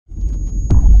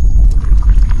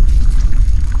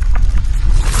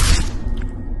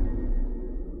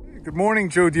Good morning,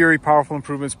 Joe Deary, Powerful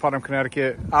Improvements, Putnam,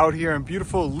 Connecticut. Out here in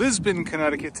beautiful Lisbon,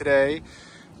 Connecticut today,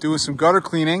 doing some gutter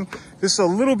cleaning. This is a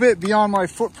little bit beyond my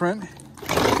footprint.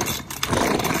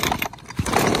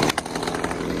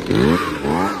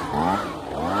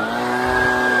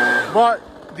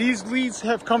 But these leads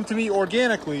have come to me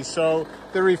organically, so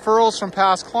they're referrals from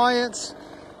past clients,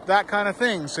 that kind of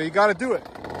thing. So you got to do it.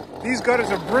 These gutters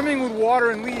are brimming with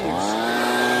water and leaves.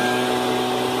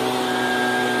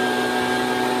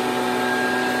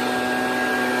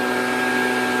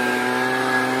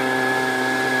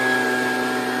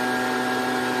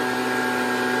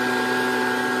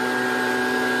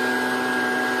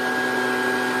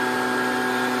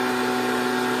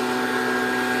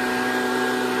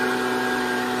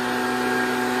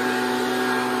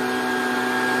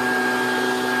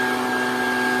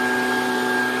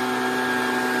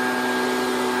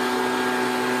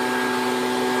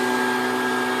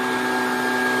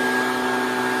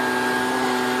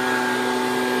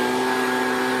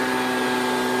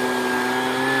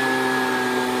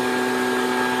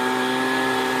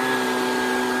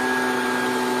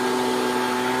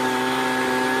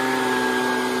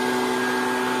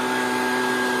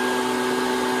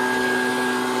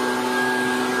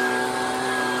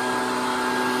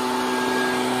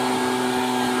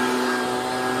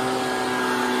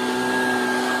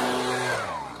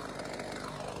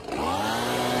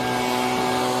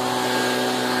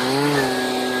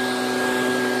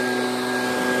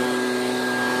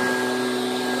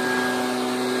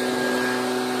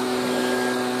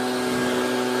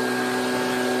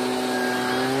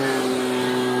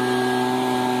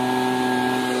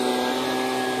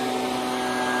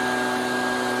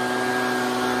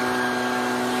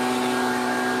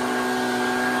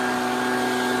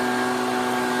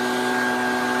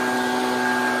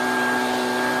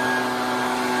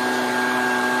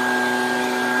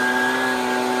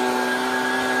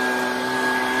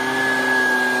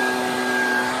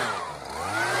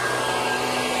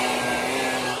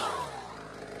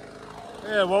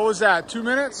 Yeah, what was that, 2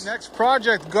 minutes? Next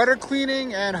project, gutter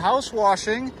cleaning and house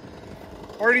washing.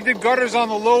 Already did gutters on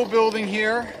the low building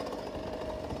here.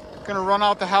 Gonna run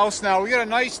out the house now. We got a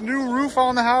nice new roof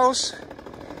on the house.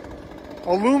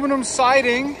 Aluminum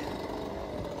siding.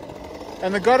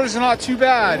 And the gutters are not too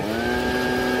bad.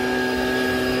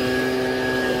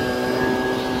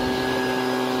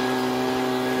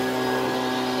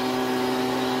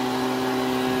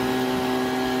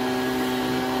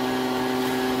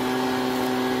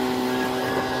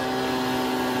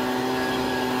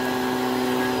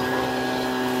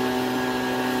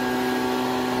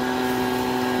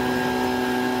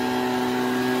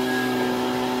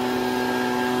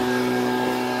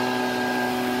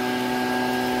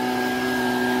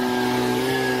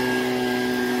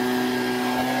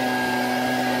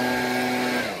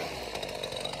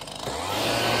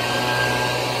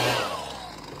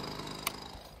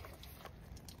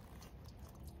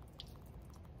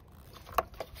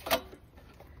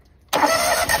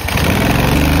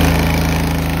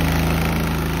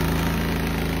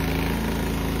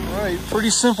 Pretty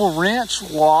simple ranch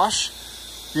wash.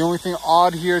 The only thing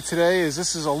odd here today is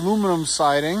this is aluminum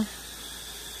siding.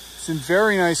 It's in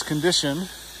very nice condition.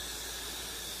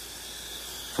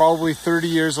 Probably 30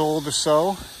 years old or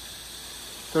so.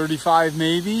 35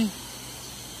 maybe.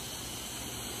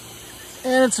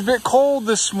 And it's a bit cold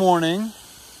this morning.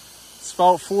 It's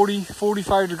about 40,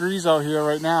 45 degrees out here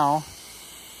right now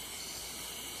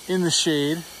in the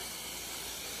shade.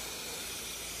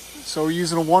 So we're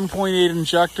using a 1.8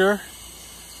 injector.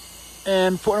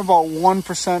 And putting about 1%,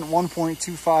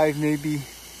 1.25 maybe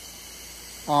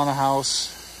on a house.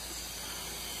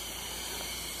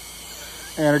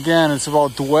 And again, it's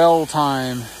about dwell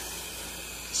time.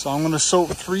 So I'm going to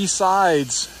soak 3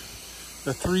 sides,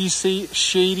 the 3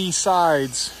 shady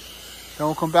sides. Then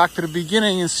we'll come back to the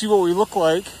beginning and see what we look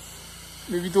like.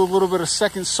 Maybe do a little bit of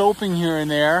second soaping here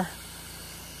and there.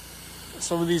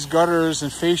 Some of these gutters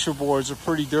and fascia boards are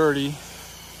pretty dirty.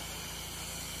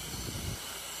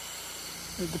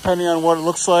 Depending on what it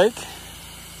looks like.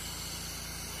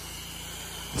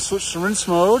 Switch to rinse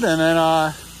mode and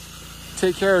then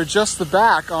take care of just the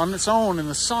back on its own in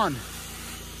the sun.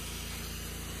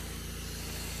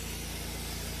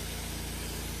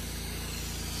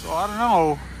 So I don't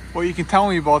know what you can tell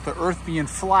me about the earth being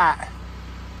flat.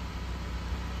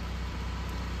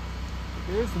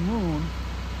 There's the moon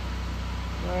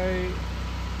right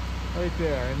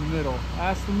there in the middle.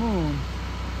 That's the moon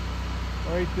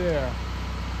right there.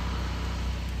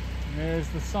 And there's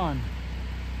the sun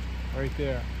right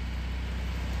there.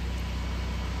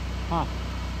 Huh.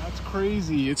 That's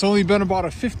crazy. It's only been about a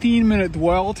 15-minute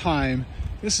dwell time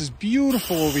This is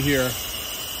beautiful over here.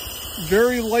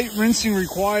 Very light rinsing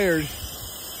required.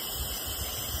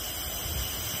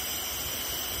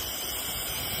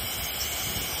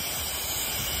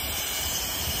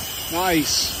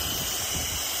 Nice.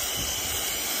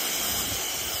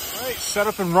 All right, set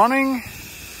up and running.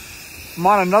 I'm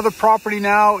on another property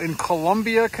now in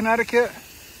Columbia, Connecticut.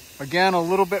 Again, a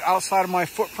little bit outside of my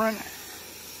footprint,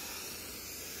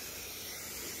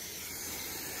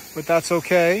 but that's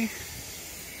okay.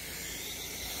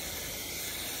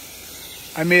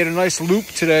 I made a nice loop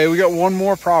today. We got one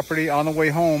more property on the way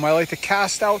home. I like to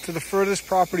cast out to the furthest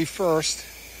property first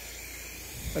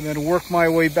and then work my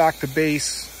way back to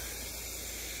base.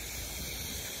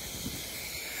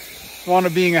 Wound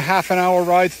up being a half an hour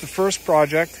ride to the first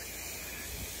project,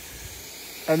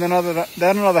 and then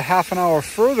another half an hour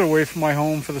further away from my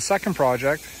home for the second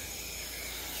project,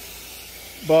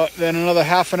 but then another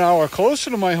half an hour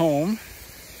closer to my home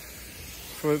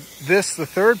for the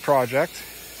third project,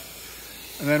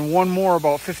 and then one more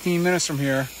about 15 minutes from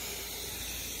here,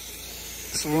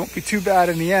 so it won't be too bad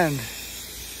in the end.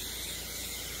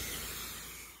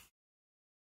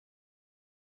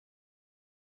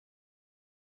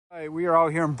 We are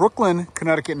out here in Brooklyn,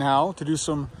 Connecticut now to do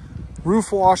some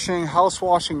roof washing, house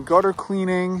washing, gutter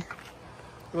cleaning.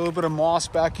 A little bit of moss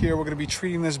back here. We're going to be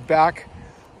treating this back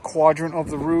quadrant of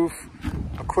the roof.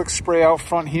 A quick spray out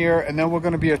front here, and then we're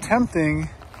going to be attempting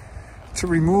to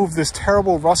remove this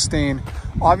terrible rust stain.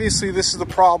 Obviously this is the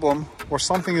problem, or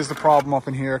something is the problem up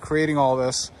in here creating all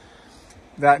this.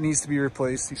 That needs to be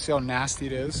replaced. You see how nasty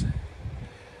it is.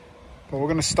 But we're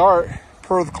going to start,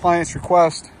 per the client's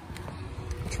request,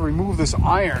 to remove this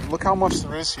iron. Look how much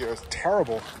there is here. It's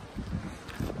terrible.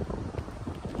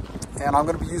 And I'm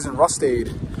going to be using Rust Aid.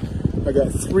 I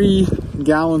got 3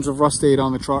 gallons of Rust Aid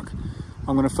on the truck.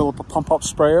 I'm going to fill up a pump up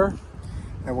sprayer,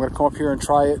 and we're going to come up here and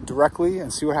try it directly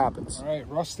and see what happens. All right,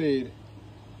 Rust Aid.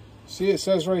 See, it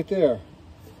says right there,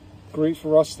 great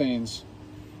for rust stains.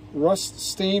 Rust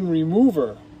stain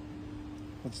remover.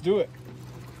 Let's do it.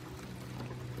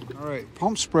 All right,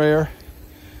 pump sprayer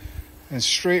and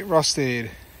straight Rust Aid.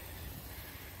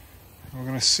 We're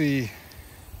going to see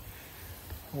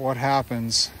what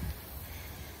happens.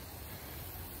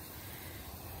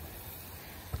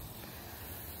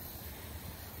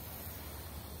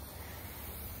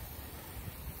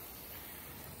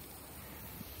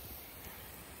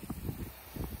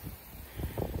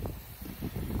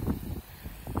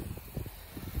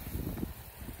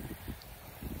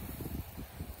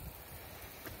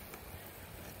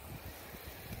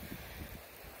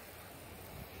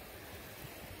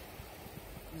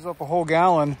 Up a whole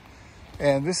gallon,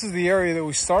 and this is the area that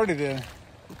we started in,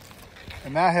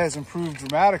 and that has improved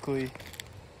dramatically.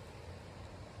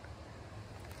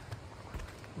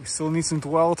 We still need some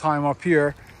dwell time up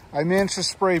here. I managed to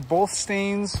spray both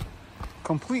stains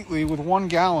completely with 1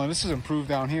 gallon. This is improved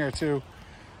down here too,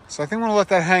 so I think I'm gonna let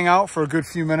that hang out for a good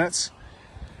few minutes,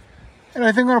 and I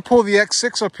think I'm gonna pull the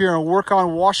X6 up here and work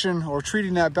on washing or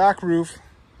treating that back roof.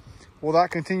 Well,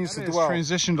 that continues to dwell.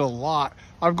 Transitioned a lot.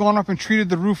 I've gone up and treated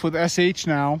the roof with SH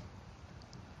now.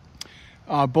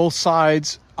 Both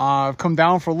sides. I've come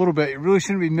down for a little bit. It really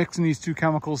shouldn't be mixing these 2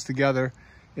 chemicals together.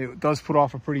 It does put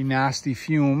off a pretty nasty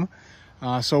fume.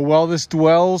 So while this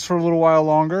dwells for a little while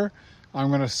longer, I'm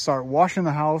going to start washing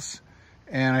the house.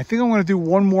 And I think I'm going to do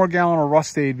 1 more gallon of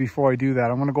Rust Aid before I do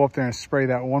that. I'm going to go up there and spray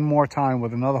that 1 more time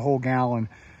with another whole gallon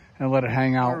and let it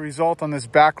hang out. Result on this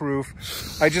back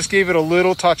roof, I just gave it a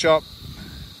little touch up.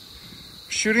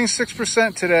 Shooting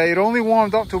 6% today. It only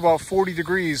warmed up to about 40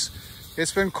 degrees.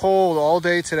 It's been cold all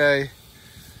day today.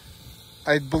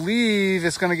 I believe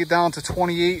it's going to get down to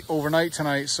 28 overnight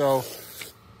tonight, so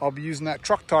I'll be using that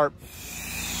truck tarp.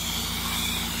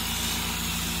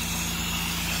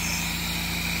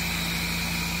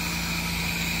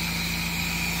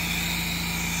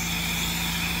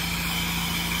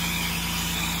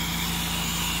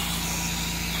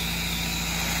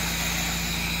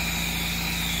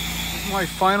 My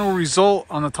final result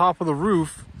on the top of the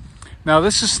roof. Now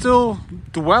this is still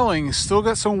dwelling, still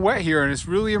got some wet here, and it's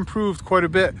really improved quite a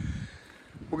bit.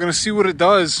 We're gonna see what it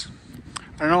does.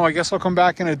 I don't know, I guess I'll come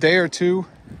back in a day or 2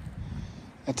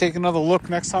 and take another look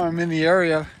next time I'm in the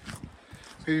area.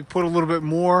 Maybe put a little bit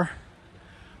more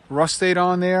Rust Aid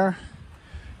on there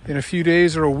in a few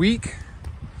days or a week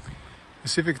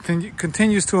and see if it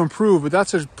continues to improve. But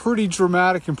that's a pretty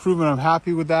dramatic improvement. I'm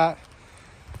happy with that.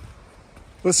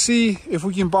 Let's see if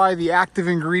we can buy the active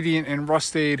ingredient in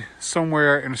Rust Aid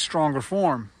somewhere in a stronger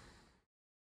form.